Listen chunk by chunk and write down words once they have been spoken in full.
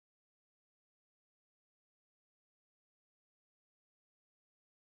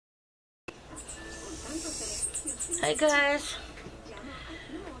Hi guys,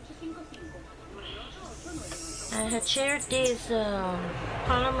 I had shared these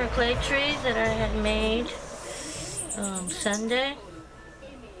polymer clay trees that I had made Sunday.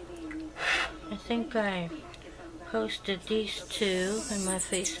 I think I posted these two in my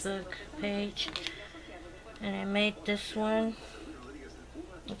Facebook page, and I made this one.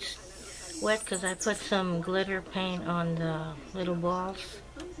 It's wet because I put some glitter paint on the little balls.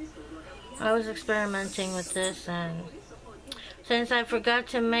 I was experimenting with this, and since I forgot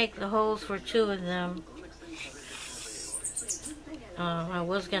to make the holes for two of them, I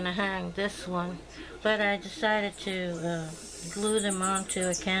was gonna hang this one, but I decided to glue them onto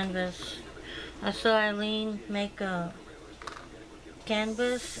a canvas. I saw Eileen make a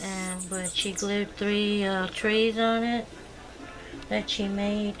canvas, but she glued three trees on it that she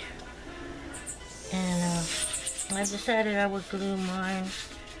made, and I decided I would glue mine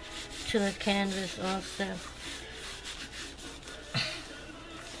to a canvas also.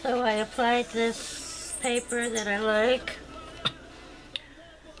 So I applied this paper that I like.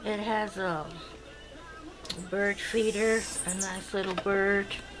 It has a bird feeder, a nice little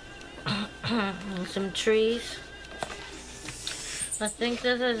bird, and some trees. I think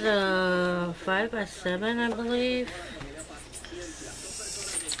this is a 5x7, I believe.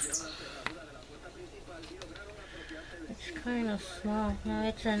 It's kind of small. No,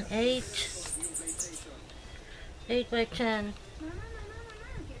 it's an 8x10.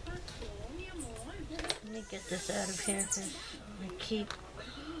 Let me get this out of here because I keep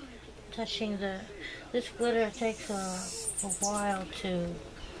touching this glitter takes a while to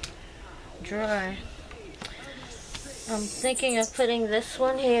dry. I'm thinking of putting this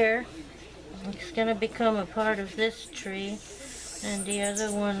one here. It's gonna become a part of this tree, and the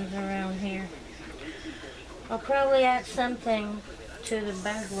other ones around here. I'll probably add something to the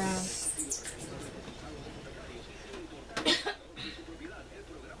background.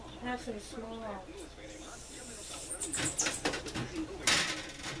 I have some small.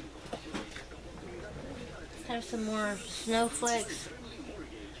 Have some more snowflakes.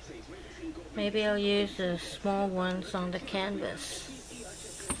 Maybe I'll use the small ones on the canvas.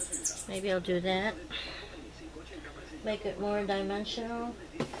 Maybe I'll do that. Make it more dimensional.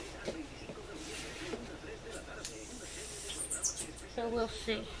 So we'll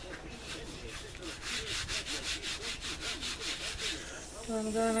see. So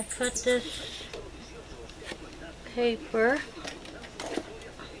I'm going to cut this paper.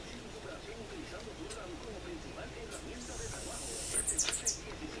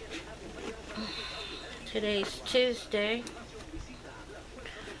 Today's Tuesday.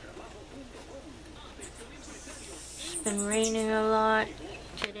 It's been raining a lot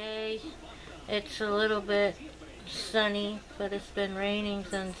today. It's a little bit sunny, but it's been raining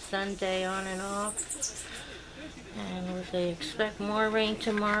since Sunday on and off. And they expect more rain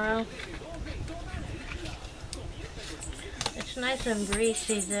tomorrow. It's nice and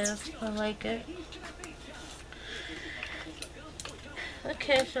breezy though. I like it.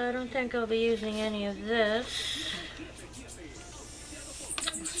 Okay, so I don't think I'll be using any of this.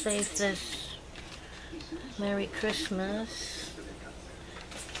 I'll save this. Merry Christmas.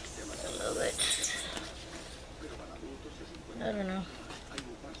 I love it. I don't know.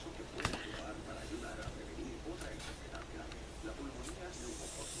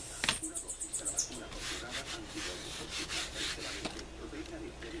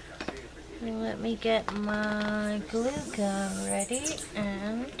 Let me get my glue gun ready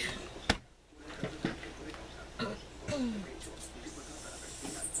and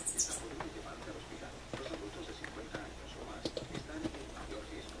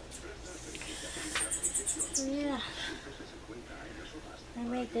yeah, I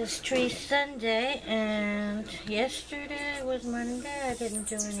made this tree Sunday, and yesterday was Monday. I didn't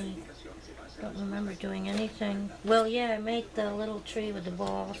do any, don't remember doing anything. Well, yeah, I made the little tree with the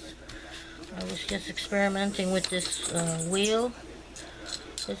balls. I was just experimenting with this wheel.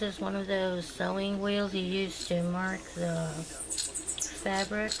 This is one of those sewing wheels you use to mark the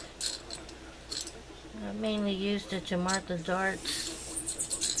fabric. I mainly used it to mark the darts.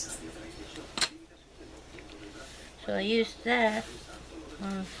 So I used that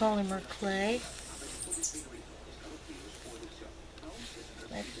on polymer clay.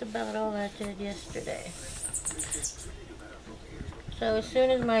 That's about all I did yesterday. So as soon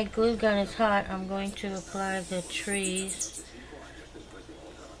as my glue gun is hot, I'm going to apply the trees,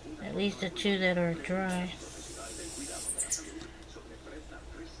 at least the two that are dry.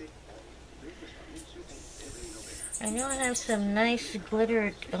 I know I have some nice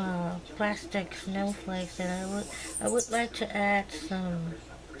glittered plastic snowflakes, and I would like to add some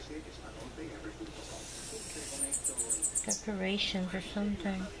decorations or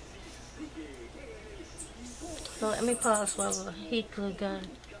something. So let me pause while the heat glue gun,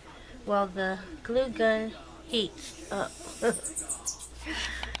 while the glue gun heats up.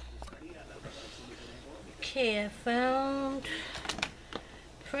 Okay, I found.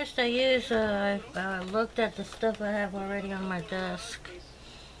 First, I looked at the stuff I have already on my desk,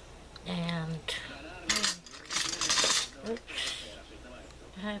 and oops,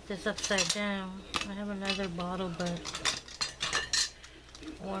 I have this upside down. I have another bottle, but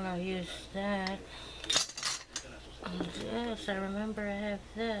I want to use that. And yes, I remember I have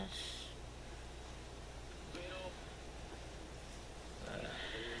this. I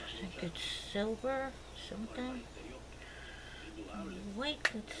think it's silver, something. Wait,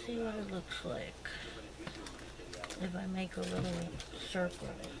 let's see what it looks like. If I make a little circle.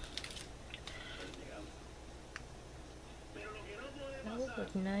 That would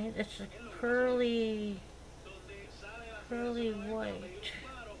look nice. It's a pearly white.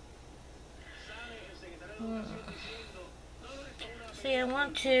 See, I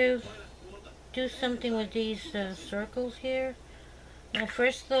want to do something with these circles here. My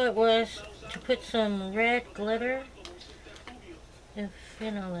first thought was to put some red glitter. If,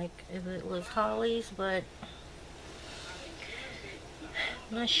 like if it was hollies, but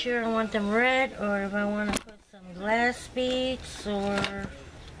I'm not sure I want them red or if I want to put some glass beads, or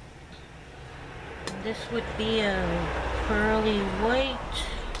this would be a pearly white.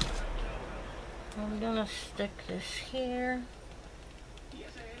 I'm gonna stick this here.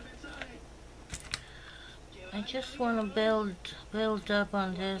 I just want to build up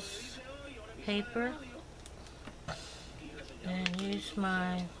on this paper and use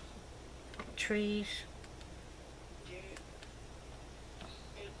my trees.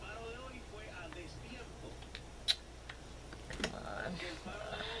 Come on.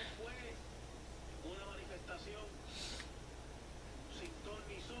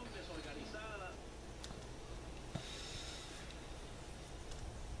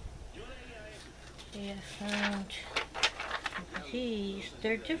 See, I found these.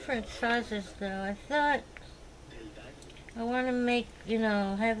 They're different sizes though. I thought I want to make,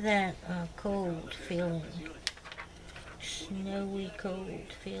 have that cold feeling. Snowy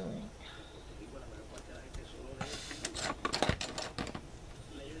cold feeling.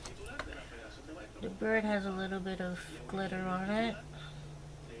 The bird has a little bit of glitter on it.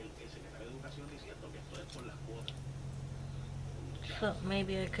 So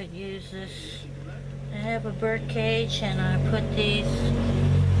maybe I could use this. I have a bird cage and I put these,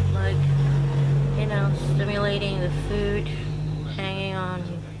 like, stimulating the food hanging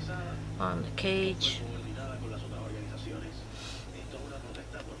on the cage.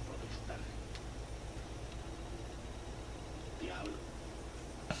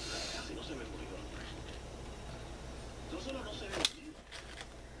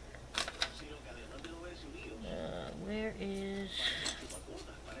 Where is...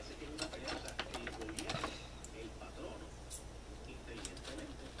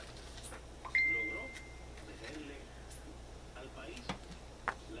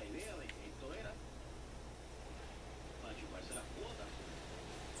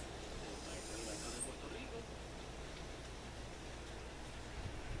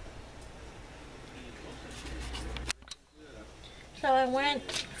 So I went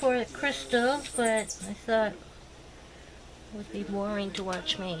for the crystals, but I thought it would be boring to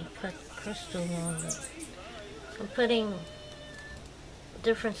watch me put crystal on it. I'm putting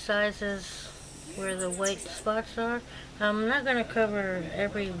different sizes where the white spots are. I'm not going to cover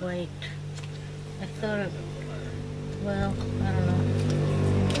every white. I thought, well, I don't know.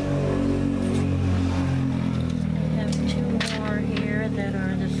 I have two more here that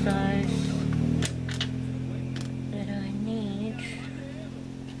are the size that I need.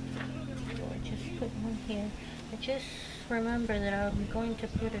 So I just put one here. I just remember that I'm going to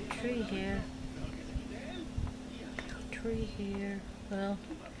put a tree here. Tree here. Well,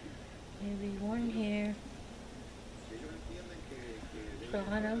 maybe one here. So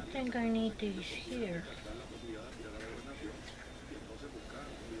I don't think I need these here.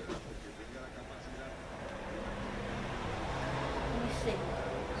 Let me see.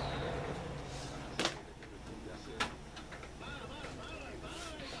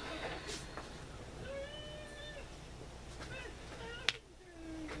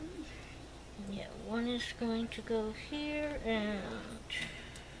 Yeah, one is going to go here, and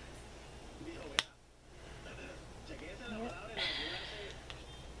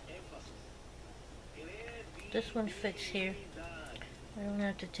this one fits here. I don't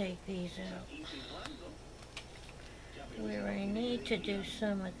have to take these out. Where I need to do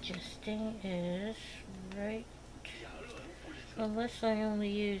some adjusting is right Unless I only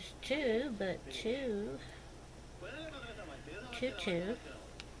use two, but two.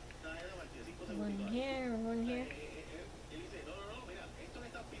 One here, one here.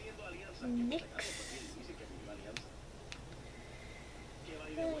 Nix.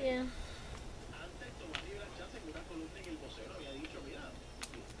 Oh yeah.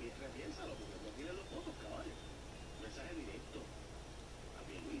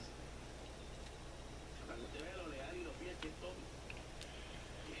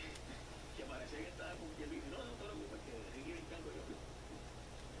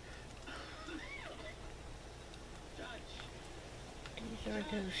 These are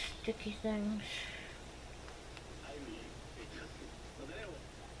those sticky things.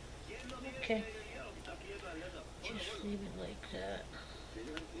 Okay. Just leave it like that.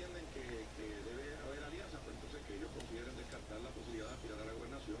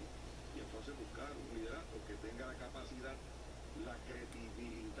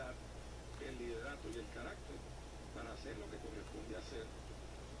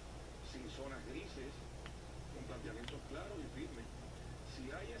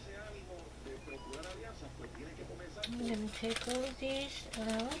 I'm going to take all of these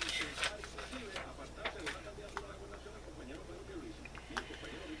out.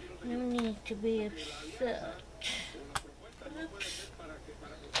 No need to be upset. Oops.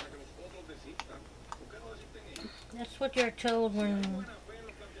 That's what you're told when,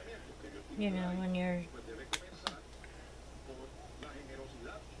 you know, when you're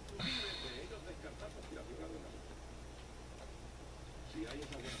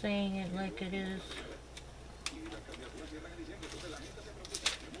saying it like it is.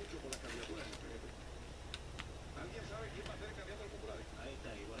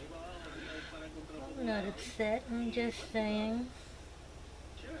 I'm not upset, I'm just saying.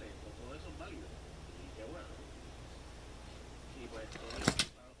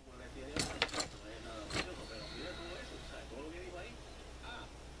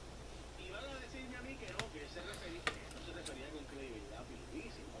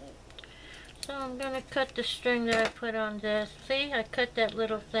 So I'm going to cut the string that I put on this. See, I cut that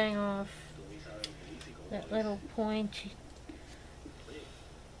little thing off. That little point.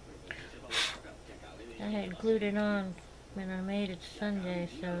 I had glued it on when I made it Sunday,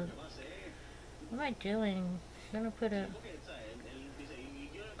 so what am I doing? I'm going to put a...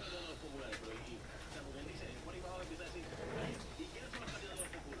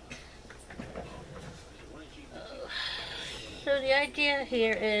 So the idea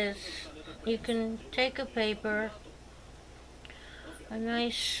here is you can take a paper, a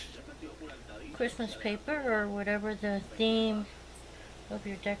nice Christmas paper or whatever the theme of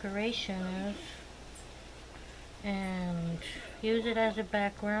your decoration is, and use it as a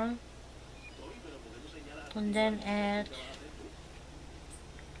background, and then add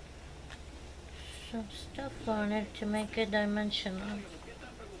some stuff on it to make it dimensional.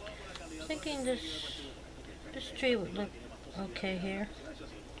 I'm thinking this tree would look okay here,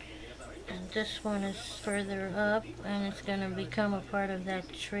 and this one is further up and it's going to become a part of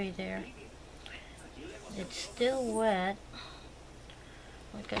that tree there. It's still wet.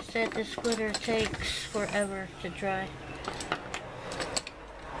 Like I said, this glitter takes forever to dry,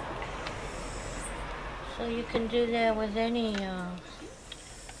 so you can do that with any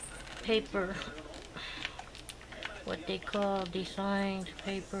paper, what they call designed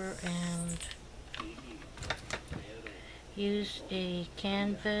paper, and use a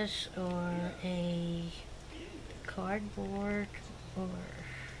canvas or a cardboard, or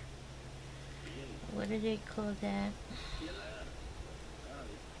what do they call that?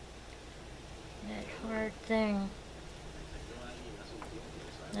 That hard thing.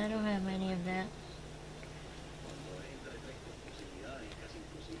 I don't have any of that.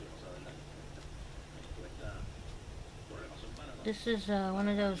 This is one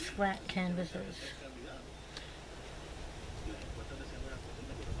of those flat canvases.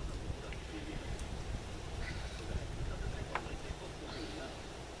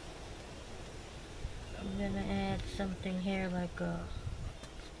 I'm gonna add something here like a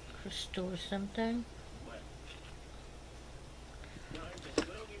crystal or something.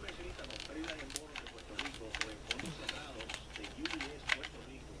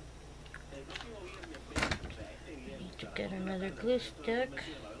 Need to get another glue stick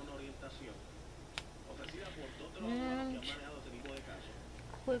and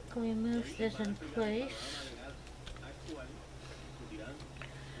quickly move this in place.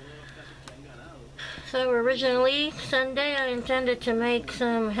 So originally Sunday I intended to make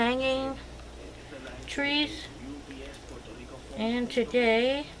some hanging trees, and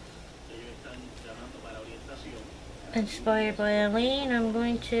today inspired by Eileen, I'm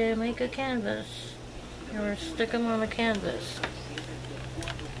going to make a canvas, or stick them on a canvas.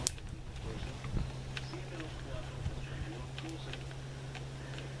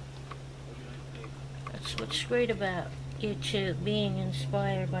 That's what's great about YouTube, being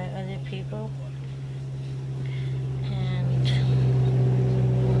inspired by other people. And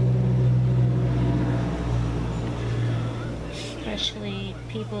especially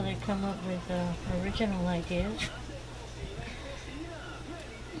people that come up with original ideas.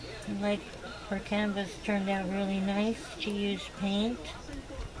 Like, her canvas turned out really nice. She used paint.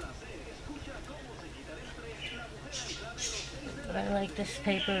 But I like this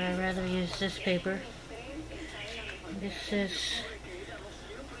paper. I'd rather use this paper. This is...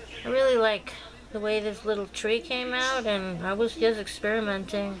 I really like the way this little tree came out, and I was just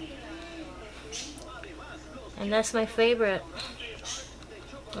experimenting. And that's my favorite.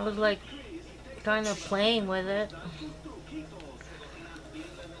 I was like kind of playing with it.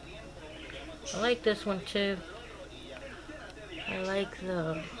 I like this one too. I like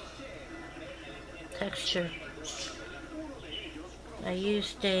the texture. I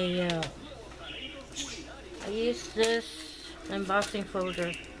used this embossing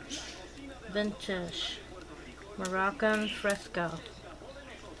folder, vintage Moroccan fresco.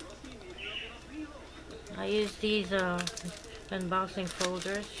 I use these embossing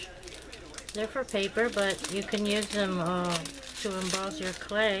folders. They're for paper, but you can use them to emboss your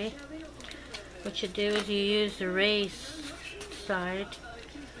clay. What you do is you use the raised side,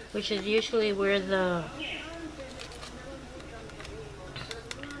 which is usually where the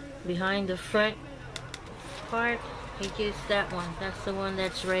behind the front part. You use that one. That's the one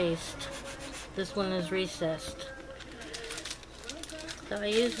that's raised. This one is recessed. So I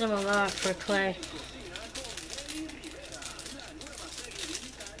use them a lot for clay.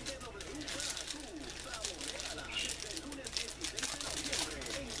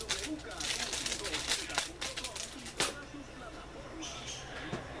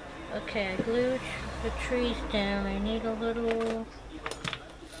 Okay, I glued the trees down. I need a little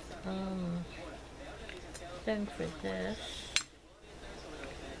thing for this.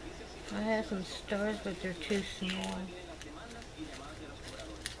 I have some stars, but they're too small.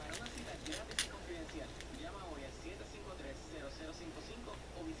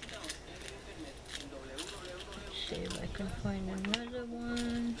 Let's see if I can find another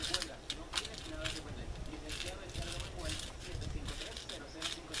one.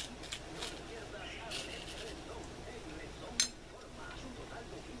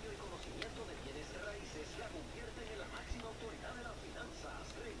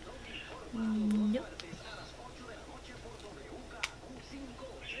 Nope.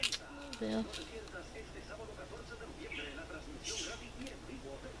 There.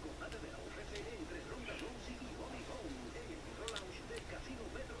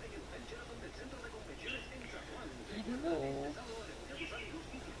 I don't know.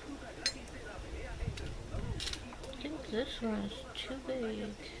 I think this one is too big.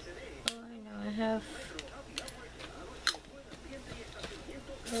 Oh, I know. I have.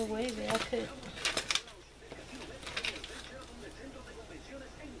 Oh, maybe I could.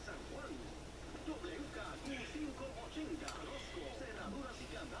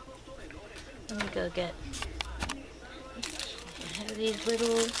 Let me go get. I have these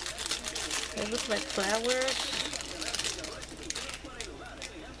little. They look like flowers.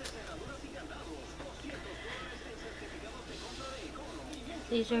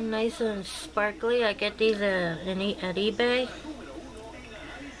 These are nice and sparkly. I get these at eBay.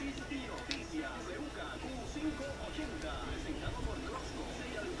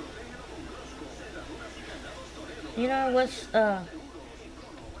 You know, I was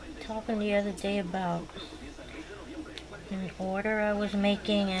talking the other day about an order I was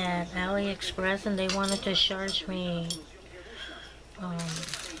making at AliExpress, and they wanted to charge me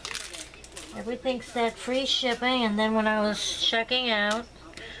everything said free shipping, and then when I was checking out,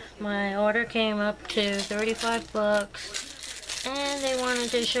 my order came up to 35 bucks, and they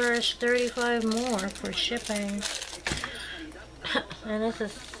wanted to charge 35 more for shipping. And this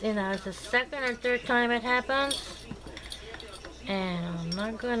is, you know, it's the second or third time it happens, and I'm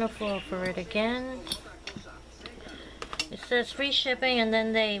not gonna fall for it again. It says free shipping, and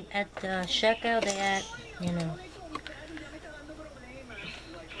then they, at the checkout, they add, you know.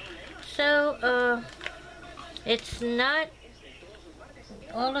 So, it's not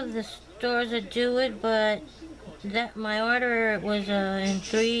all of the stores that do it, but that my order was in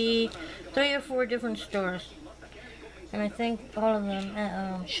three or four different stores. And I think all of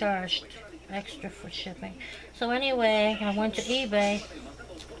them charged extra for shipping. So anyway, I went to eBay,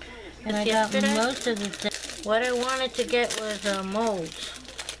 and I got most of the things. What I wanted to get was molds.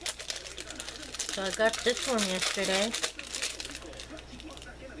 So I got this one yesterday.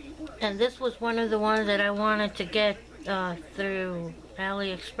 And this was one of the ones that I wanted to get through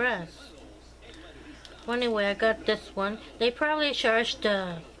AliExpress. Well, anyway, I got this one. They probably charged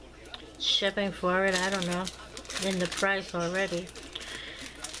shipping for it, I don't know, in the price already.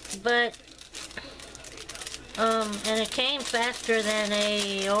 But, and it came faster than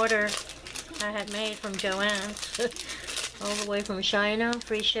a order I had made from Joann's. All the way from China,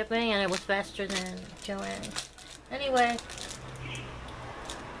 free shipping, and it was faster than Joann's. Anyway,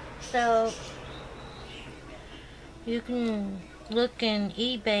 so you can look in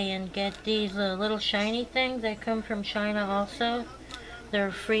eBay and get these little shiny things. They come from China also.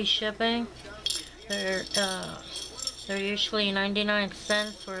 They're free shipping. They're usually 99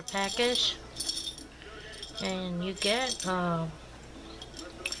 cents for a package, and you get 10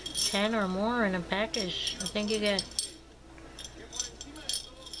 or more in a package. I think you get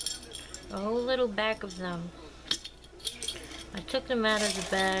a whole little bag of them. I took them out of the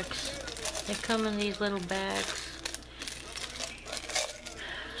bags. They come in these little bags.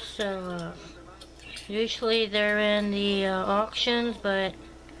 So usually they're in the auctions, but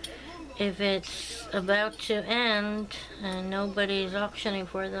if it's about to end and nobody's auctioning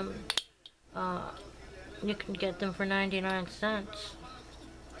for them, you can get them for 99 cents.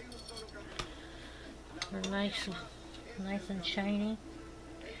 They're nice and shiny.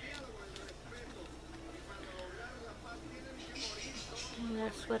 And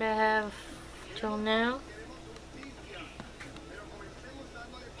that's what I have till now.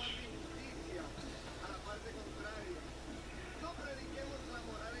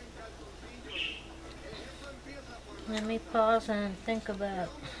 Let me pause and think about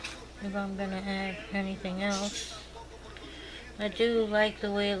if I'm gonna add anything else. I do like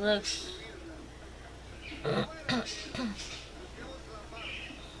the way it looks. I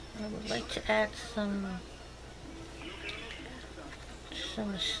would like to add some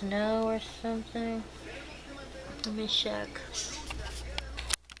snow or something. Let me check.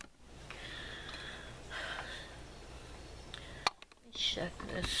 Let me check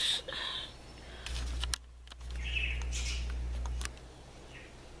this.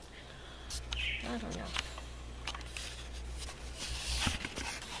 I don't know.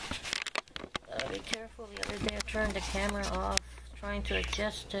 Be careful. The other day I turned the camera off trying to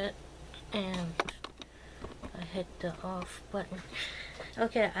adjust it and I hit the off button.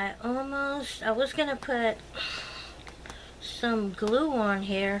 Okay, I was gonna put some glue on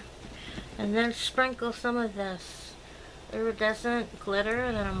here and then sprinkle some of this iridescent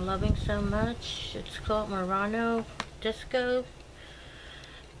glitter that I'm loving so much. It's called Murano Disco,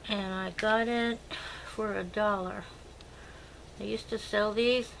 and I got it for $1. They used to sell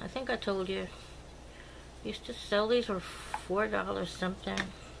these, I think I told you, used to sell these for $4 something.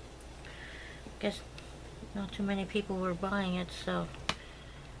 Guess not too many people were buying it, so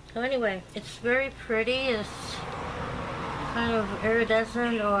anyway, it's very pretty. It's kind of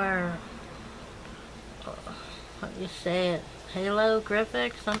iridescent, or how do you say it,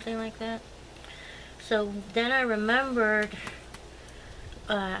 holographic, something like that. So then I remembered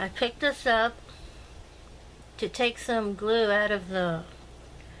I picked this up to take some glue out of the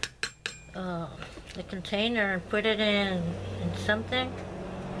container and put it in something,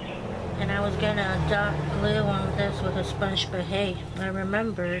 and I was gonna dot glue on this with a sponge, but hey, I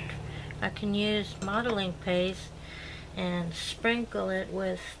remembered I can use modeling paste and sprinkle it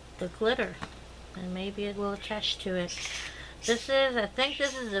with the glitter, and maybe it will attach to it. I think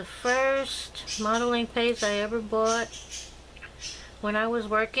this is the first modeling paste I ever bought. When I was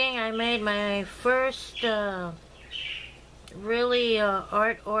working, I made my first really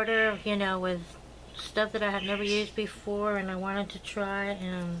art order, you know, with stuff that I had never used before and I wanted to try,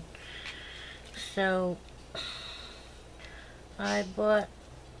 and so I bought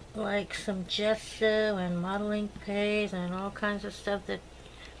like some gesso and modeling paste and all kinds of stuff that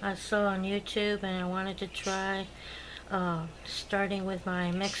I saw on YouTube, and I wanted to try, starting with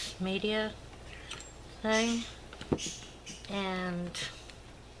my mixed media thing. And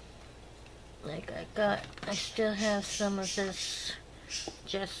like I still have some of this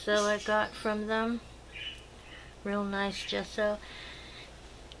gesso I got from them. Real nice gesso.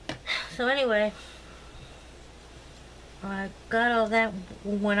 So anyway, I got all that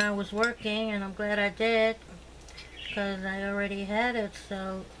when I was working, and I'm glad I did, because I already had it,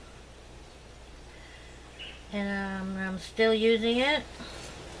 so, and I'm still using it.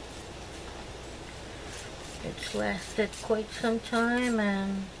 It's lasted quite some time,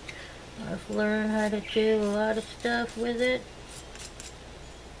 and I've learned how to do a lot of stuff with it.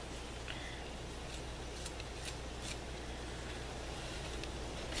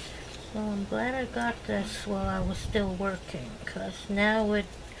 So I'm glad I got this while I was still working, because now it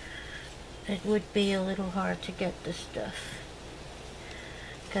would be a little hard to get this stuff.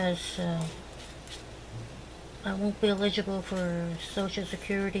 Because I won't be eligible for Social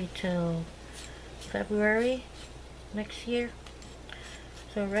Security till February next year.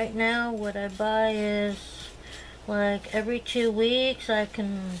 So right now what I buy is like every 2 weeks I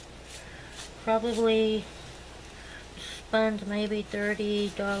can probably spend maybe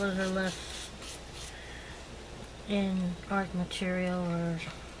 $30 or less in art material or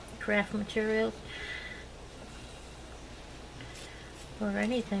craft materials or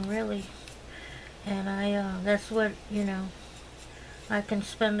anything really. And that's what, I can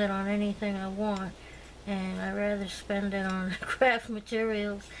spend it on anything I want, and I'd rather spend it on craft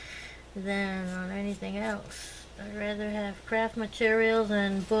materials than on anything else. I'd rather have craft materials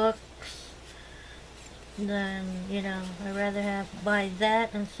and books than, I'd rather buy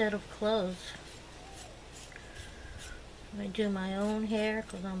that instead of clothes. I do my own hair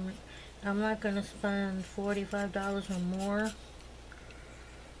because I'm not going to spend $45 or more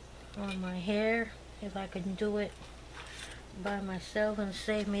on my hair if I can do it by myself and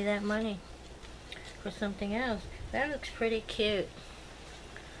save me that money for something else. That looks pretty cute.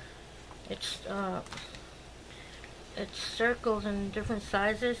 It's circles in different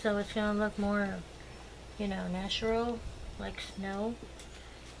sizes, so it's gonna look more, natural, like snow.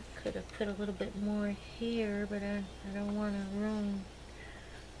 Could have put a little bit more here, but I don't want to ruin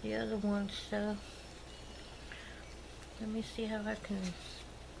the other one, so let me see how I can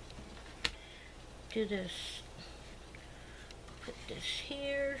do this. Put this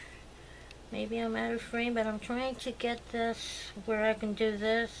here. Maybe I'm out of frame, but I'm trying to get this where I can do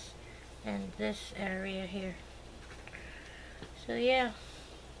this and this area here. So yeah.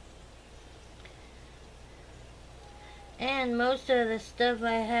 And most of the stuff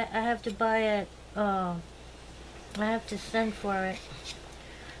I have to buy at, I have to send for it.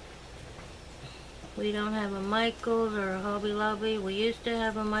 We don't have a Michael's or a Hobby Lobby. We used to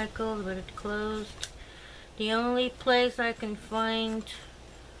have a Michael's, but it closed. The only place I can find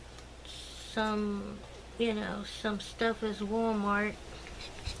some, some stuff is Walmart.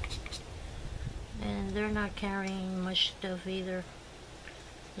 And they're not carrying much stuff either.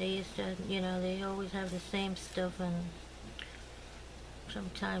 They used to, they always have the same stuff, and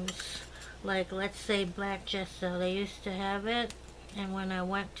sometimes, like, let's say black gesso, they used to have it, and when I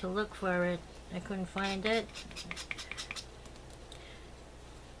went to look for it, I couldn't find it.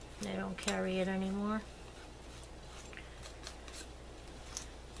 They don't carry it anymore.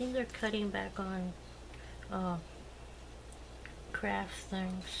 I think they're cutting back on craft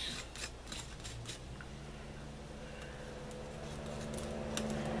things.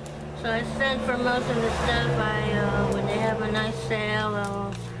 So I send for most of the stuff. When they have a nice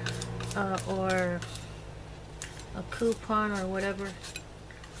sale or a coupon or whatever,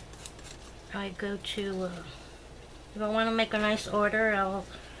 I go to, if I want to make a nice order,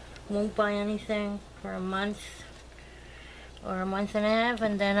 won't buy anything for a month or a month and a half,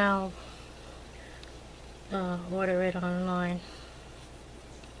 and then I'll order it online.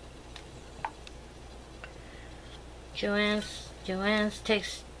 Joann's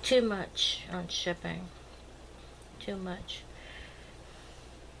takes too much on shipping. Too much.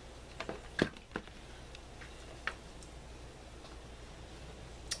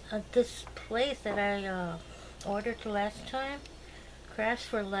 This place that I ordered last time, Crafts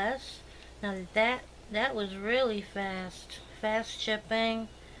for Less. Now that was really fast. Fast shipping,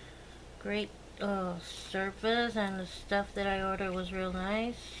 great service, and the stuff that I ordered was real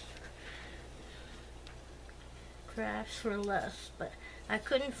nice. Crafts for Less, but I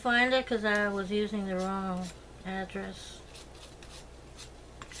couldn't find it because I was using the wrong address.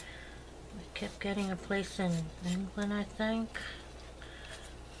 I kept getting a place in England, I think.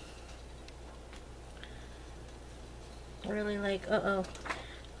 Really like,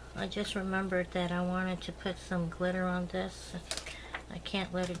 I just remembered that I wanted to put some glitter on this. I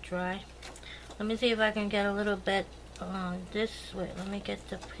can't let it dry. Let me see if I can get a little bit on this. Wait, let me get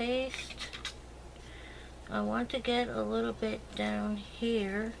the paste. I want to get a little bit down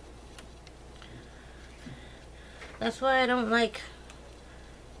here. That's why I don't like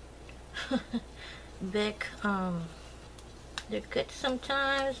Bic. They're good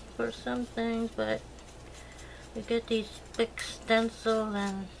sometimes for some things, but we get these Bic stencil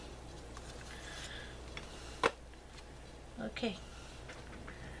and okay.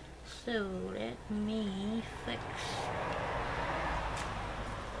 So let me fix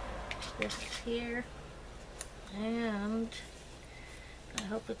this here. And I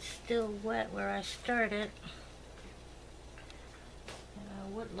hope it's still wet where I started. And I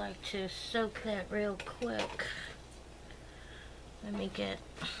would like to soak that real quick. Let me get...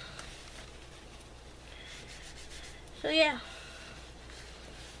 So yeah,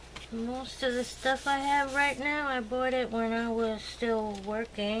 most of the stuff I have right now, I bought it when I was still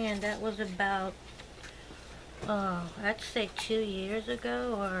working, and that was about, I'd say 2 years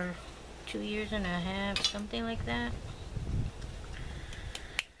ago, or 2 years and a half, something like that.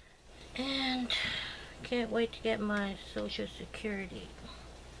 And can't wait to get my Social Security.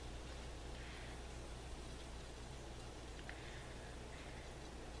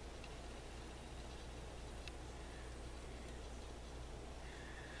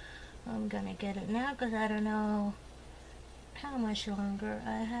 I'm gonna get it now because I don't know how much longer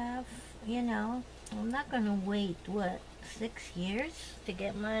I have. You know, I'm not gonna wait, what, 6 years to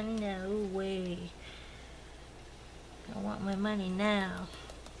get mine? No way. I want my money now.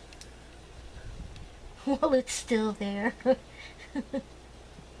 Well, it's still there.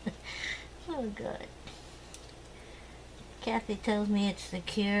 Oh God. Kathy tells me it's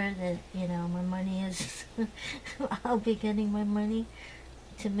secure, that, you know, my money is, I'll be getting my money.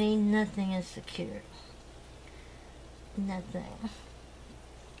 To me, nothing is secure. Nothing.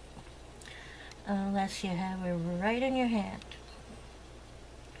 Unless you have it right in your hand.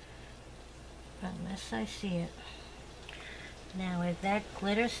 Unless I see it. Now, if that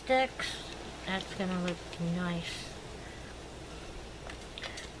glitter sticks, that's gonna look nice.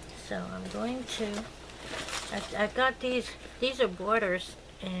 So I'm going to, I got these are borders,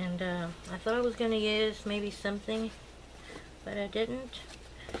 and I thought I was gonna use maybe something, but I didn't.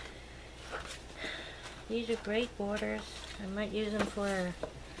 These are great borders. I might use them for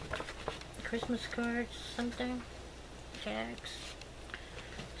Christmas cards, something, tags.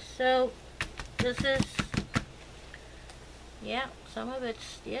 So this is, yeah, some of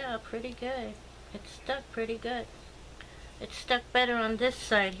it's, yeah, pretty good. It stuck pretty good. It stuck better on this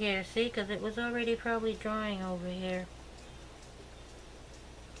side here, see, because it was already probably drying over here.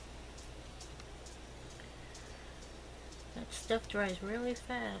 That stuff dries really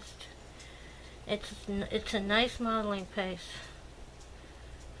fast. It's a nice modeling paste.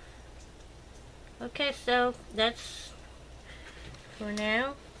 Okay, so that's for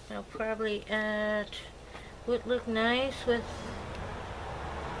now. I'll probably add, would look nice with,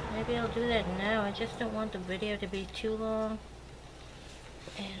 maybe I'll do that now. I just don't want the video to be too long.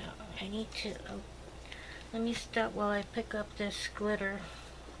 And I need to, let me stop while I pick up this glitter.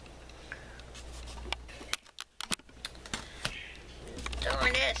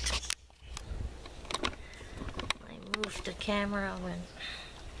 Darn it! I moved the camera when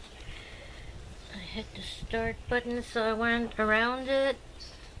I hit the start button, so I went around it.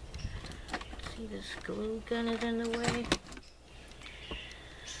 See, this glue gun is in the way.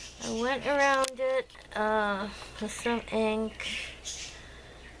 I went around it with some ink,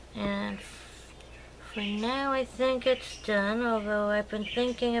 and for now I think it's done, although I've been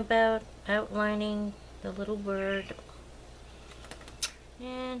thinking about outlining the little bird,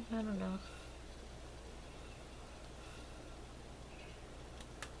 and I don't know.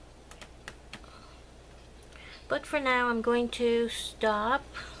 But for now I'm going to stop,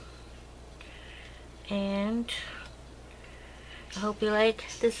 and I hope you like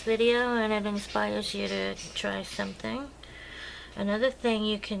this video and it inspires you to try something. Another thing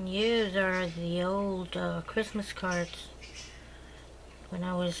you can use are the old Christmas cards. When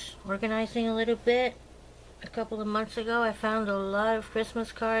I was organizing a little bit a couple of months ago, I found a lot of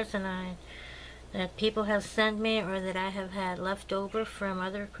Christmas cards that people have sent me, or that I have had left over from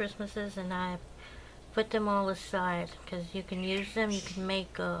other Christmases, and I put them all aside because you can use them. You can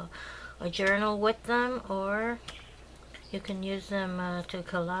make a journal with them, or you can use them to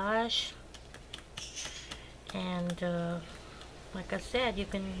collage. And like I said,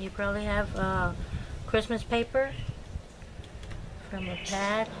 you probably have Christmas paper from a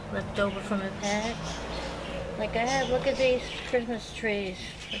pad, left over from a pad. Like I have, look at these Christmas trees.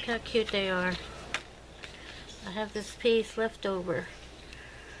 Look how cute they are. I have this piece left over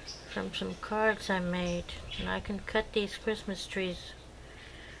from some cards I made, and I can cut these Christmas trees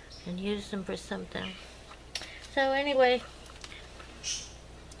and use them for something. So anyway,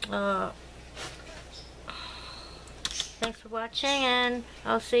 thanks for watching, and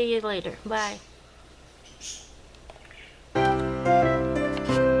I'll see you later. Bye.